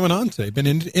for coming on today. Been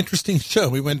an interesting show.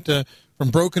 We went from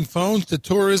broken phones to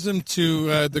tourism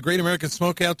to the Great American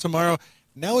Smokeout tomorrow.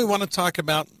 Now we want to talk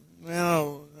about,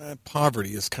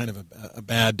 poverty is kind of a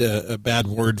bad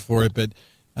word for it, but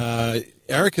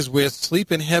Erik is with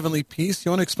Sleep in Heavenly Peace.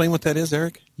 You want to explain what that is,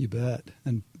 Erik? You bet.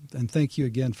 And thank you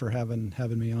again for having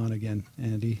me on again,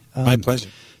 Andy. My pleasure.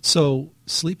 So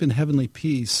Sleep in Heavenly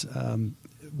Peace,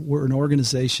 we're an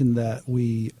organization that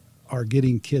we are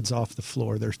getting kids off the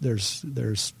floor.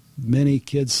 There's many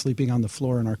kids sleeping on the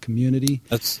floor in our community.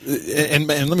 And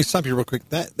let me stop you real quick.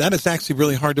 That is actually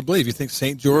really hard to believe. You think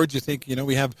St. George, you think,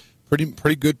 we have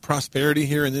pretty good prosperity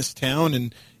here in this town,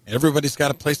 and everybody's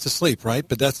got a place to sleep, right?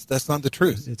 But that's not the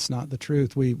truth. It's not the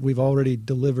truth. We've already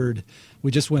delivered.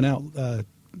 We just went out a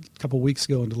couple of weeks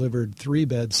ago and delivered 3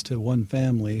 beds to one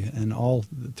family, and all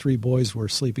 3 boys were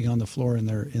sleeping on the floor in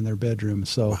their bedroom.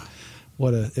 So,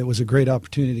 it was a great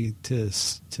opportunity to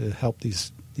help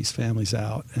these families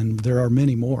out, and there are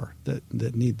many more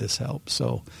that need this help.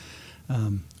 So,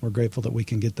 we're grateful that we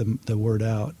can get the word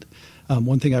out.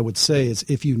 One thing I would say is,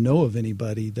 if you know of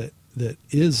anybody that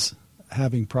is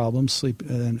having problems sleep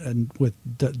and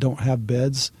don't have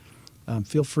beds,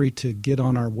 feel free to get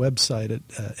on our website at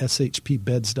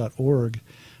shpbeds.org,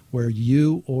 where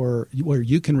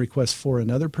you can request for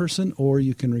another person, or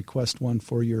you can request one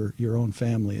for your own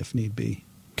family if need be.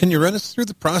 Can you run us through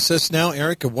the process now,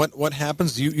 Erik, of what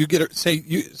happens? You get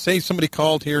say somebody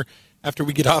called here after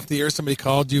we get off the air. Somebody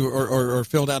called you or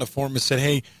filled out a form and said,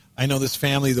 "Hey, I know this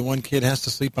family, the one kid has to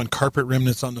sleep on carpet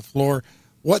remnants on the floor.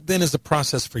 What then is the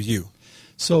process for you?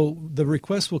 So the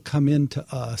request will come in to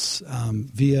us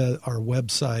via our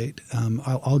website.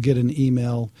 I'll get an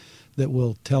email that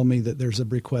will tell me that there's a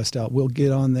request out. We'll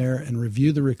get on there and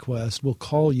review the request. We'll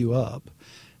call you up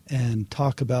and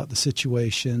talk about the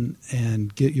situation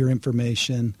and get your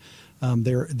information.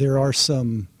 There are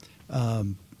some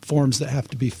forms that have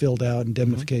to be filled out,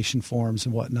 indemnification forms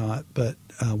and whatnot, but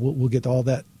we'll get all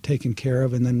that taken care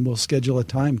of, and then we'll schedule a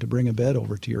time to bring a bed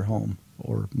over to your home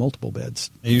or multiple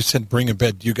beds. And you said bring a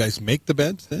bed. Do you guys make the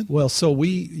beds then? Well, so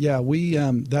we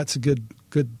that's a good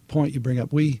point you bring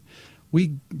up. We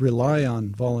rely on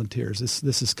volunteers.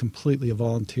 This is completely a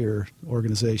volunteer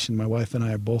organization. My wife and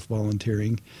I are both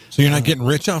volunteering. So you're not getting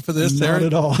rich off of this, Not Erik?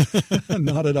 at all.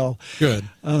 Not at all. Good.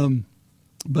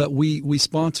 But we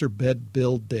sponsor bed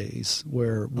build days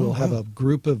where we'll have a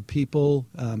group of people,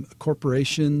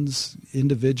 corporations,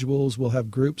 individuals. We'll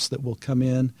have groups that will come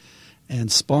in and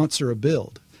sponsor a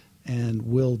build, and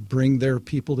we'll bring their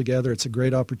people together. It's a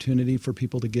great opportunity for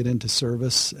people to get into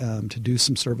service, to do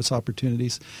some service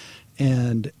opportunities,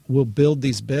 and we'll build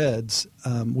these beds.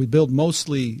 We build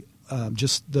mostly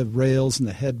just the rails and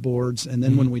the headboards, and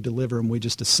then when we deliver them, we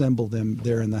just assemble them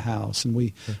there in the house, and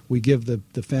we give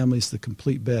the families the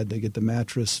complete bed. They get the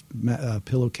mattress,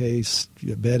 pillowcase,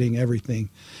 bedding, everything,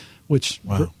 which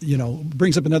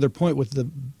brings up another point with the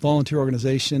volunteer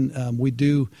organization. We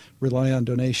do rely on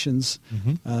donations.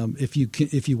 If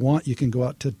you want, you can go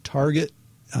out to Target.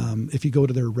 If you go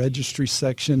to their registry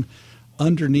section,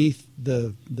 underneath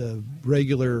the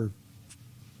regular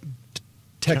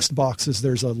text boxes,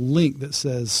 there's a link that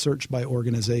says search by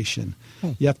organization.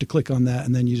 You have to click on that,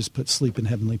 and then you just put Sleep in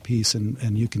Heavenly Peace,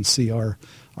 and you can see our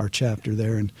chapter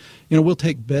there. And we'll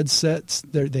take bed sets.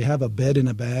 They have a bed in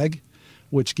a bag,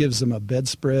 which gives them a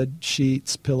bedspread,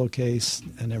 sheets, pillowcase,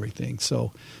 and everything.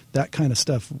 So that kind of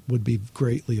stuff would be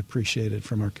greatly appreciated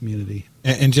from our community.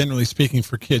 And generally speaking,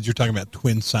 for kids, you're talking about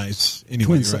twin size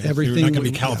anyway, right? Everything. You're not going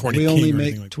to be California we King only or make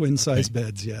anything like twin size Okay.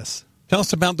 beds, yes. Tell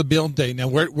us about the build day. Now,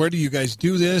 where do you guys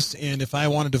do this? And if I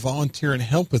wanted to volunteer and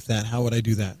help with that, how would I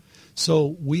do that?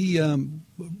 So we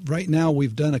right now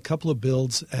we've done a couple of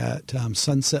builds at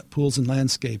Sunset Pools and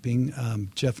Landscaping.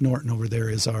 Jeff Norton over there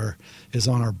is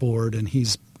on our board, and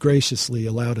he's graciously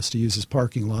allowed us to use his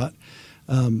parking lot.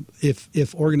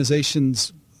 If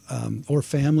organizations or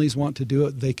families want to do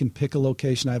it, they can pick a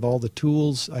location. I have all the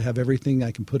tools. I have everything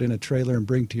I can put in a trailer and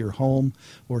bring to your home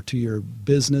or to your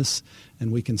business,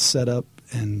 and we can set up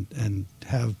and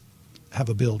have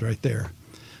a build right there.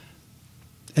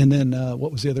 And then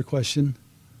what was the other question?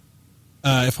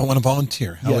 If I want to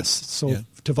volunteer.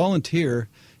 To volunteer,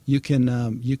 you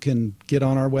can get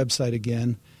on our website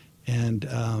again, and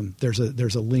there's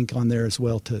a link on there as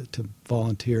well to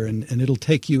volunteer, and it'll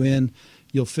take you in.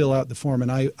 You'll fill out the form,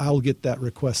 and I'll get that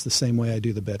request the same way I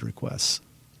do the bed requests.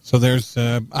 So there's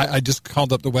I just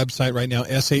called up the website right now.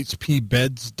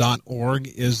 shpbeds.org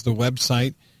is the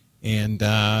website. And,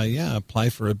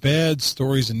 apply for a bed,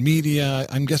 stories and media.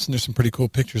 I'm guessing there's some pretty cool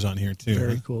pictures on here, too.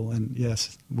 Very cool. And,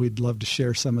 yes, we'd love to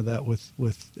share some of that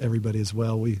with everybody as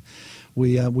well.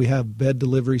 We have bed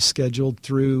deliveries scheduled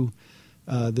through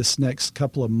this next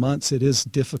couple of months. It is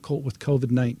difficult with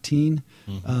COVID-19,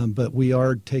 but we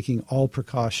are taking all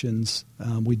precautions.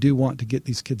 We do want to get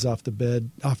these kids off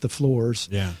the floors.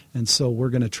 Yeah. And so we're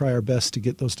going to try our best to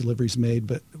get those deliveries made.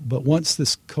 But once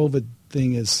this COVID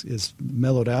thing is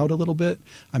mellowed out a little bit,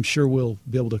 I'm sure we'll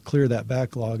be able to clear that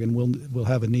backlog, and we'll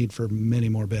have a need for many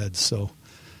more beds. So,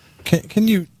 can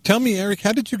you tell me, Erik,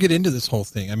 how did you get into this whole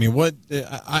thing? I mean, what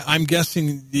I'm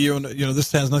guessing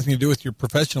this has nothing to do with your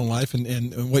professional life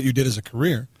and what you did as a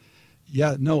career.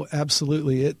 Yeah, no,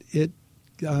 absolutely.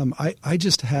 I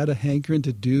just had a hankering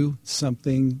to do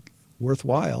something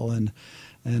worthwhile, and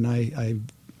I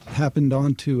happened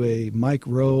onto a Mike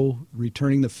Rowe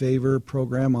Returning the Favor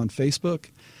program on Facebook,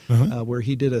 where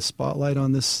he did a spotlight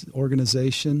on this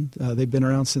organization. They've been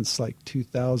around since like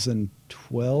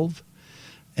 2012,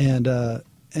 and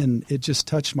it just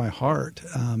touched my heart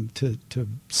to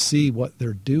see what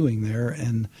they're doing there.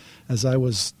 And as I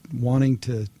was wanting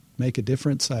to make a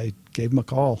difference, I gave them a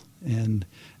call and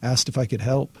asked if I could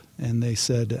help. And they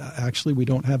said, actually, we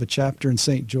don't have a chapter in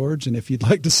St. George, and if you'd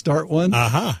like to start one.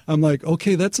 I'm like,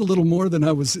 okay, that's a little more than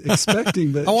I was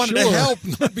expecting. But I wanted sure. to help,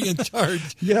 not be in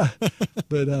charge. Yeah,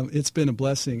 but it's been a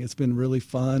blessing. It's been really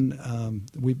fun.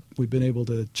 We've been able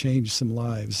to change some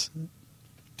lives.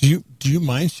 Do you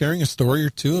mind sharing a story or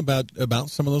two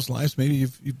about some of those lives maybe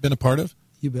you've been a part of?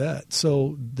 You bet.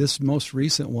 So this most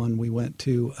recent one we went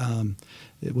to,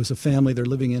 it was a family. They're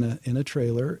living in a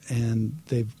trailer, and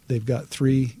they've got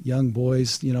 3 young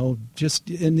boys.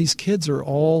 And these kids are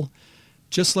all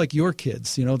just like your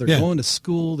kids. They're going to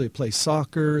school. They play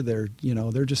soccer. They're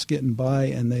just getting by,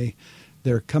 and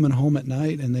they're coming home at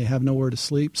night, and they have nowhere to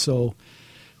sleep. So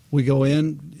we go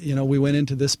in. We went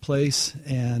into this place,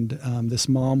 and this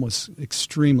mom was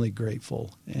extremely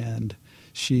grateful, and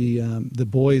the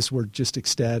boys were just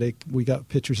ecstatic. We got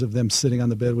pictures of them sitting on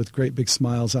the bed with great big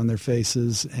smiles on their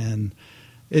faces. And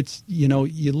it's, you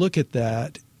look at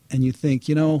that and you think,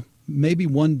 maybe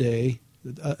one day,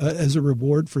 as a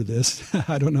reward for this,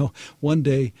 I don't know, one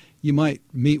day you might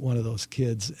meet one of those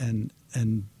kids and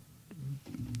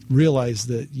realize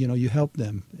that, you helped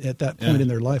them at that point in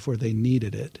their life where they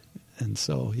needed it. And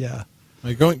so, yeah.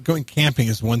 Going camping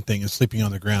is one thing, is sleeping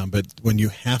on the ground, but when you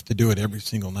have to do it every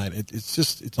single night,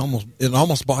 it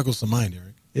almost boggles the mind,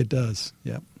 Eric. It does,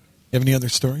 yeah. You have any other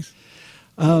stories?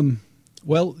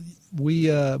 Well, we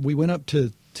went up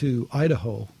to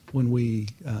Idaho when we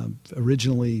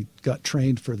originally got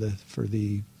trained for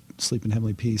the Sleep in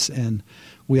Heavenly Peace, and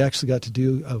we actually got to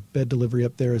do a bed delivery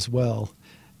up there as well.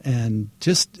 And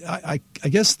just I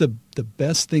guess the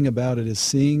best thing about it is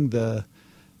seeing the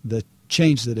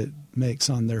change that it makes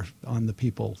on the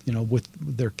people, with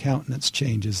their countenance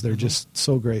changes. They're just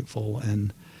so grateful,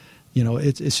 and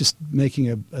it's just making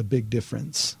a big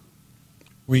difference.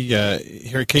 We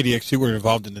here at KDXU, we're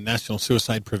involved in the National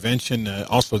Suicide Prevention,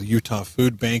 also the Utah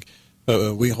Food Bank.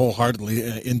 We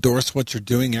wholeheartedly endorse what you're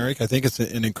doing, Eric. I think it's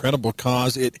an incredible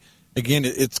cause.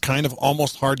 It's kind of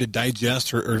almost hard to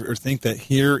digest or think that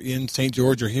here in St.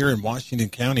 George or here in Washington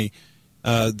County,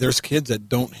 there's kids that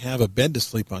don't have a bed to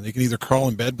sleep on. They can either crawl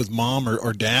in bed with mom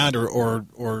or dad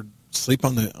or sleep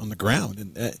on the ground.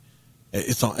 And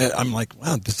I'm like,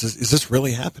 wow, is this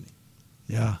really happening?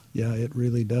 Yeah, it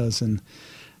really does. And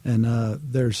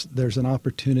there's an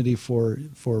opportunity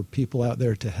for people out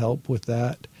there to help with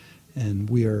that. And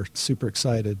we are super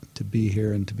excited to be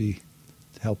here and to be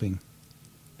helping.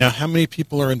 Now, how many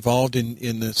people are involved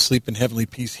in the Sleep in Heavenly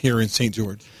Peace here in St.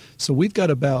 George? So we've got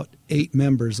about 8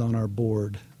 members on our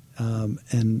board,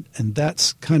 and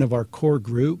that's kind of our core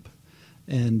group,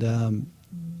 and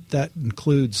that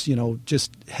includes,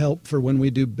 just help for when we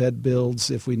do bed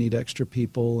builds, if we need extra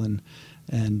people, and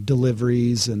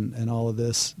deliveries and all of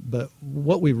this. But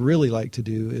what we really like to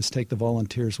do is take the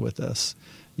volunteers with us.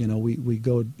 We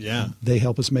go, they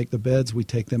help us make the beds, we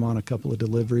take them on a couple of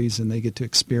deliveries, and they get to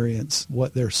experience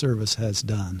what their service has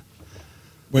done.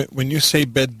 When you say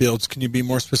bed builds, can you be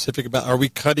more specific about, are we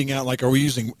cutting out,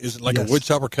 is it like a wood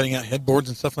shop, or cutting out headboards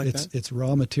and stuff like that? It's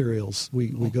raw materials. We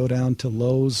go down to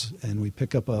Lowe's and we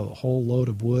pick up a whole load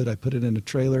of wood. I put it in a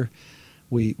trailer.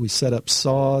 We set up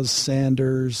saws,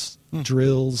 sanders,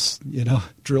 drills,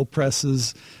 drill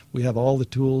presses. We have all the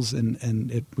tools,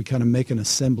 and we kind of make an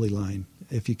assembly line,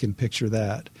 if you can picture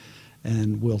that.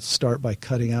 And we'll start by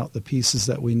cutting out the pieces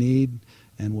that we need,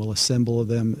 and we'll assemble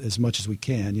them as much as we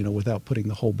can, without putting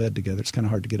the whole bed together. It's kind of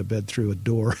hard to get a bed through a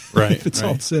door if it's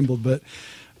all assembled. But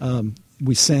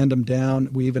we sand them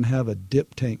down. We even have a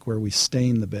dip tank where we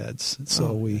stain the beds.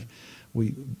 So we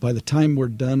by the time we're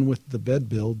done with the bed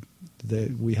build,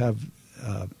 we have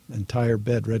entire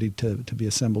bed ready to be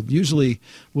assembled. Usually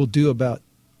we'll do about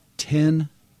 10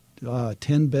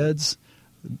 beds,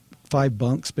 5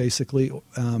 bunks basically.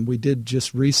 We did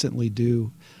just recently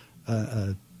do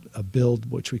a build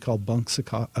which we call Bunks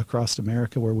Across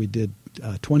America, where we did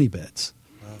 20 beds.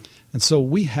 Wow. And so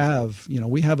we have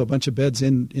a bunch of beds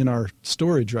in our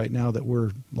storage right now that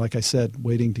we're, like I said,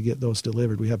 waiting to get those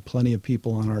delivered. We have plenty of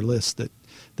people on our list that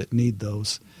need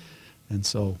those. And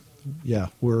so, yeah,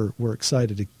 we're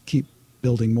excited to keep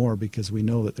building more because we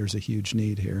know that there's a huge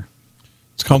need here.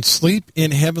 It's called Sleep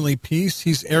in Heavenly Peace.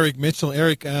 He's Eric Mitchell.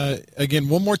 Eric, again,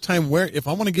 one more time, if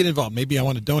I want to get involved, maybe I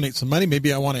want to donate some money,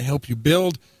 maybe I want to help you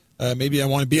build, maybe I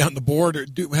want to be on the board or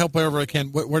help however I can,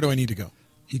 where do I need to go?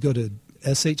 You go to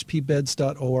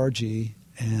shpbeds.org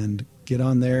and get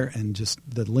on there, and just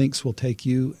the links will take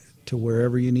you to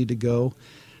wherever you need to go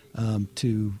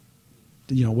to,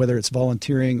 whether it's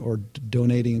volunteering or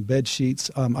donating bed sheets.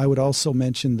 I would also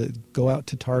mention that go out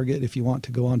to Target if you want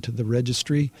to go onto the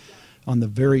registry. On the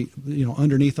very,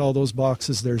 underneath all those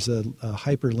boxes, there's a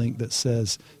hyperlink that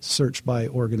says search by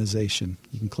organization.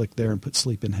 You can click there and put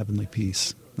Sleep in Heavenly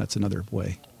Peace. That's another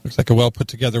way. Looks like a well put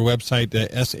together website,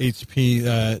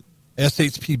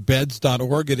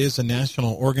 shpbeds.org. It is a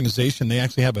national organization. They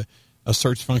actually have a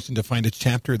search function to find a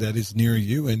chapter that is near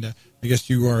you, and I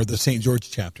guess you are the St. George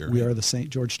chapter. Right? We are the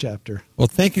St. George chapter. Well,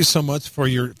 thank you so much for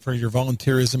your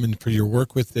volunteerism and for your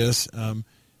work with this.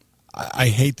 I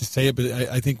hate to say it, but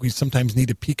I think we sometimes need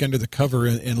to peek under the cover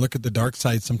and look at the dark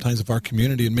side sometimes of our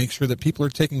community and make sure that people are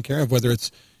taken care of, whether it's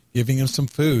giving them some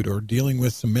food or dealing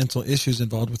with some mental issues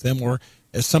involved with them, or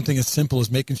as something as simple as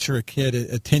making sure a kid,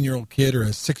 a 10-year-old kid or a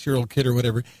 6-year-old kid or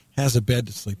whatever, has a bed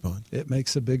to sleep on. It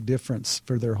makes a big difference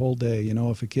for their whole day. You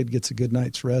know, if a kid gets a good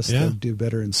night's rest, Yeah. they do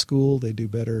better in school. They do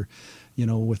better, you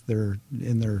know,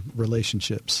 in their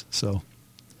relationships. So,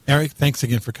 Erik, thanks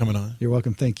again for coming on. you're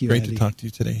welcome. Thank you, Great Andy. to talk to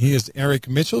you today. He is Erik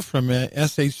Mitchell from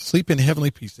Sleep in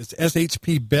Heavenly Peace. It's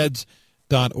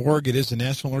shpbeds.org. It is a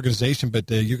national organization, but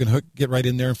you can get right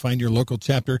in there and find your local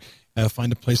chapter,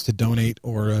 find a place to donate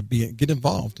or get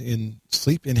involved in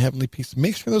Sleep in Heavenly Peace.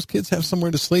 Make sure those kids have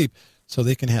somewhere to sleep so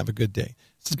they can have a good day.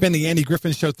 This has been the Andy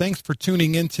Griffin Show. Thanks for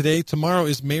tuning in today. Tomorrow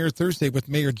is Mayor Thursday with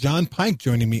Mayor John Pike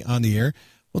joining me on the air.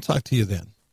 We'll talk to you then.